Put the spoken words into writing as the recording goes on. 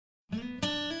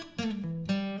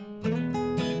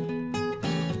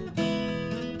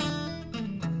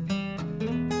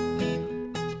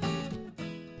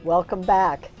Welcome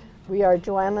back. We are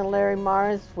Joanne and Larry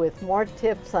Mars with more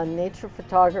tips on nature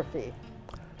photography.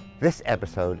 This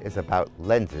episode is about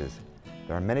lenses.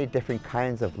 There are many different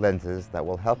kinds of lenses that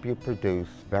will help you produce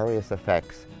various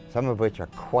effects, some of which are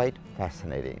quite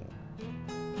fascinating.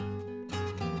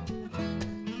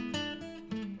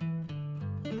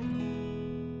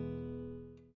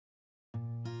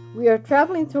 We are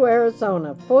traveling through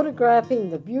Arizona,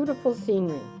 photographing the beautiful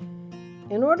scenery.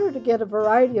 In order to get a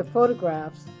variety of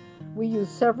photographs, we use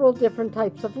several different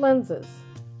types of lenses.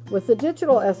 With the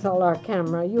digital SLR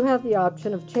camera, you have the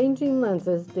option of changing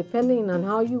lenses depending on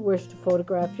how you wish to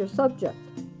photograph your subject.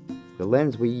 The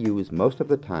lens we use most of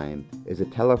the time is a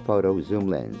telephoto zoom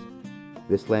lens.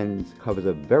 This lens covers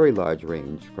a very large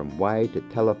range from wide to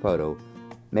telephoto,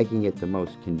 making it the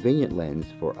most convenient lens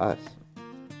for us.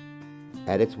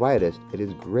 At its widest, it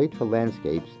is great for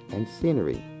landscapes and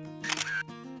scenery.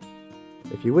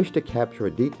 If you wish to capture a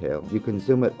detail, you can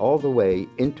zoom it all the way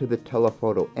into the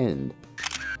telephoto end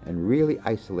and really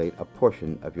isolate a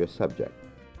portion of your subject.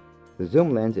 The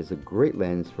zoom lens is a great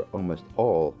lens for almost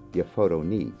all your photo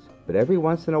needs, but every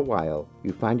once in a while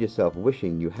you find yourself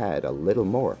wishing you had a little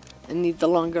more. I need the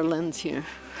longer lens here.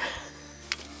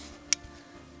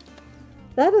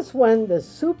 That is when the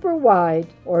super wide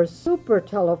or super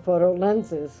telephoto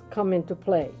lenses come into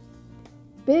play.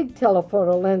 Big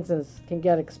telephoto lenses can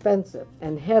get expensive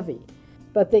and heavy,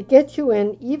 but they get you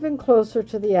in even closer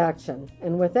to the action,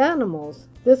 and with animals,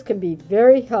 this can be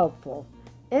very helpful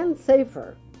and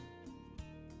safer.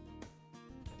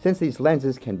 Since these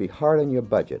lenses can be hard on your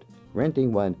budget,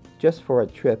 renting one just for a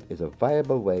trip is a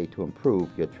viable way to improve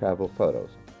your travel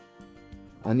photos.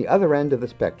 On the other end of the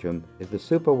spectrum is the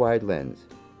super wide lens.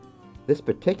 This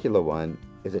particular one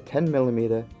is a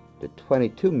 10mm to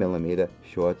 22mm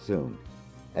short zoom.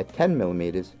 At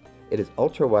 10mm, it is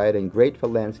ultra wide and great for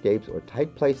landscapes or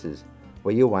tight places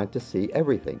where you want to see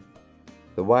everything.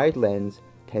 The wide lens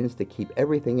tends to keep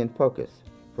everything in focus,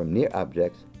 from near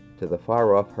objects to the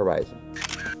far off horizon.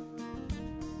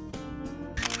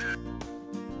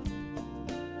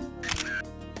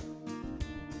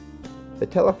 The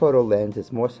telephoto lens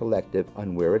is more selective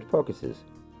on where it focuses.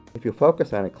 If you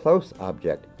focus on a close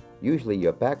object, usually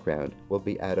your background will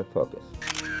be out of focus.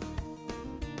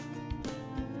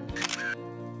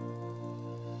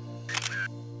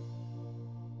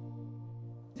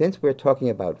 Since we're talking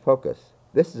about focus,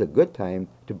 this is a good time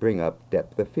to bring up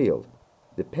depth of field.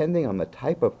 Depending on the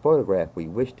type of photograph we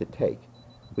wish to take,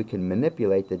 we can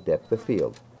manipulate the depth of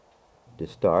field. To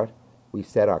start, we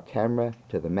set our camera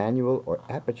to the manual or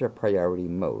aperture priority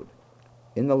mode.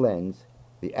 In the lens,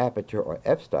 the aperture or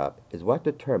f-stop is what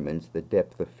determines the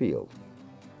depth of field.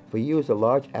 If we use a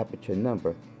large aperture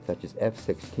number, such as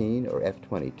f16 or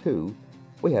f22,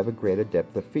 we have a greater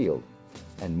depth of field,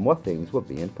 and more things will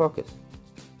be in focus.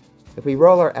 If we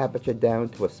roll our aperture down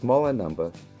to a smaller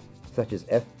number, such as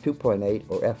f2.8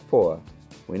 or f4,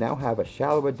 we now have a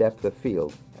shallower depth of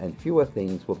field and fewer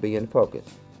things will be in focus,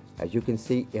 as you can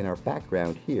see in our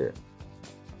background here.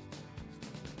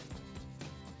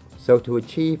 So to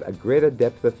achieve a greater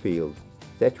depth of field,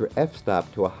 set your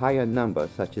f-stop to a higher number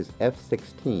such as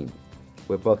f16,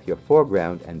 where both your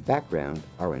foreground and background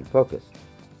are in focus.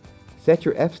 Set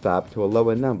your f-stop to a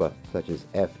lower number such as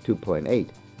f2.8,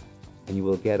 and you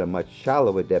will get a much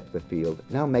shallower depth of field,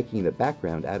 now making the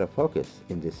background out of focus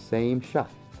in this same shot,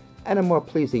 and a more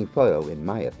pleasing photo in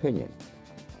my opinion.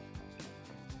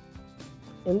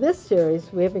 In this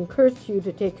series, we have encouraged you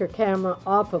to take your camera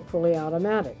off of fully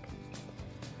automatic.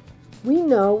 We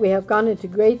know we have gone into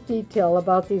great detail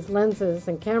about these lenses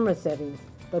and camera settings,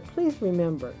 but please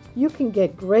remember, you can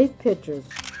get great pictures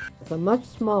with a much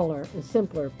smaller and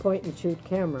simpler point-and-shoot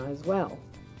camera as well.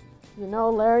 You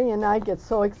know, Larry and I get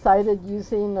so excited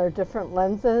using our different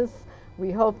lenses.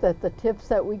 We hope that the tips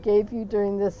that we gave you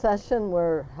during this session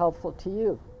were helpful to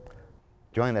you.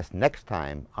 Join us next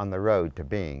time on the road to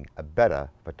being a better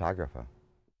photographer.